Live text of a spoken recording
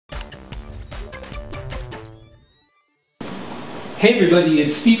Hey everybody,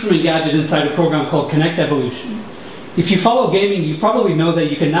 it's Steve from Engadget inside a program called Kinect Evolution. If you follow gaming, you probably know that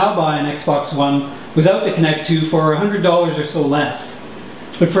you can now buy an Xbox One without the Kinect 2 for $100 or so less.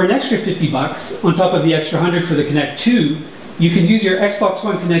 But for an extra $50, on top of the extra $100 for the Kinect 2, you can use your Xbox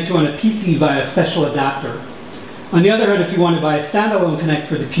One Kinect 2 on a PC via a special adapter. On the other hand, if you want to buy a standalone Kinect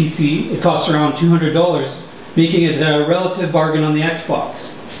for the PC, it costs around $200, making it a relative bargain on the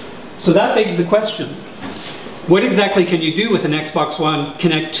Xbox. So that begs the question, what exactly can you do with an Xbox One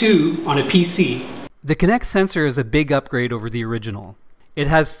Kinect 2 on a PC? The Kinect sensor is a big upgrade over the original. It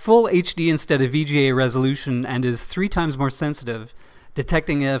has full HD instead of VGA resolution and is 3 times more sensitive,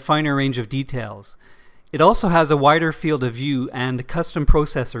 detecting a finer range of details. It also has a wider field of view and custom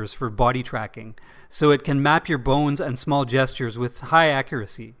processors for body tracking, so it can map your bones and small gestures with high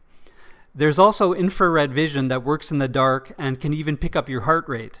accuracy. There's also infrared vision that works in the dark and can even pick up your heart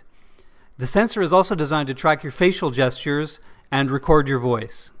rate. The sensor is also designed to track your facial gestures and record your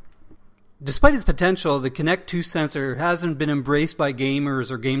voice. Despite its potential, the Kinect 2 sensor hasn't been embraced by gamers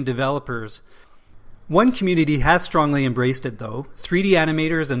or game developers. One community has strongly embraced it though, 3D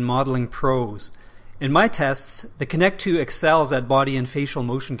animators and modeling pros. In my tests, the Kinect 2 excels at body and facial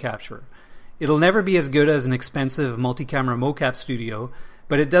motion capture. It'll never be as good as an expensive multi-camera mocap studio,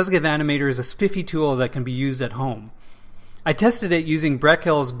 but it does give animators a spiffy tool that can be used at home. I tested it using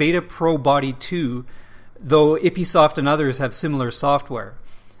Breckel's Beta Pro Body 2, though Ipisoft and others have similar software.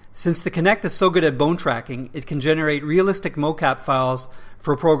 Since the Kinect is so good at bone tracking, it can generate realistic mocap files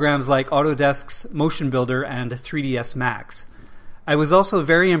for programs like Autodesk's Motion Builder and 3ds Max. I was also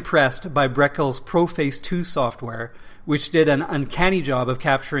very impressed by Breckel's ProFace 2 software, which did an uncanny job of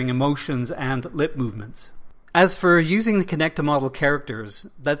capturing emotions and lip movements. As for using the Kinect to model characters,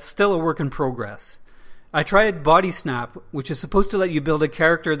 that's still a work in progress. I tried Body Snap, which is supposed to let you build a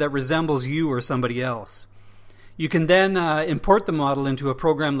character that resembles you or somebody else. You can then import the model into a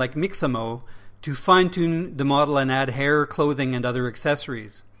program like Mixamo to fine-tune the model and add hair, clothing, and other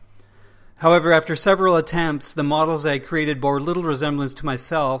accessories. However, after several attempts, the models I created bore little resemblance to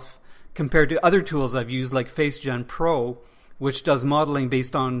myself compared to other tools I've used like FaceGen Pro, which does modeling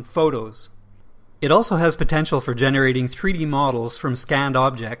based on photos. It also has potential for generating 3D models from scanned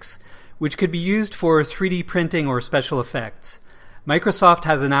objects, which could be used for 3D printing or special effects. Microsoft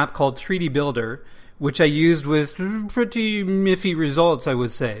has an app called 3D Builder, which I used with pretty miffy results, I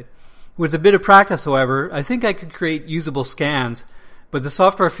would say. With a bit of practice, however, I think I could create usable scans, but the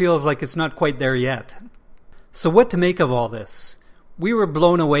software feels like it's not quite there yet. So what to make of all this? We were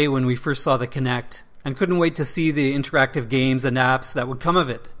blown away when we first saw the Kinect, and couldn't wait to see the interactive games and apps that would come of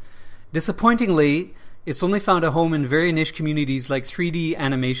it. Disappointingly, it's only found a home in very niche communities like 3D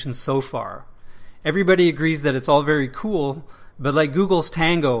animation so far. Everybody agrees that it's all very cool, but like Google's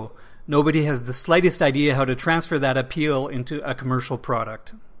Tango, nobody has the slightest idea how to transfer that appeal into a commercial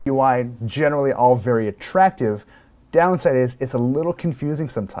product. UI generally all very attractive. Downside is it's a little confusing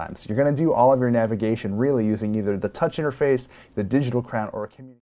sometimes. You're going to do all of your navigation really using either the touch interface, the digital crown, or a community.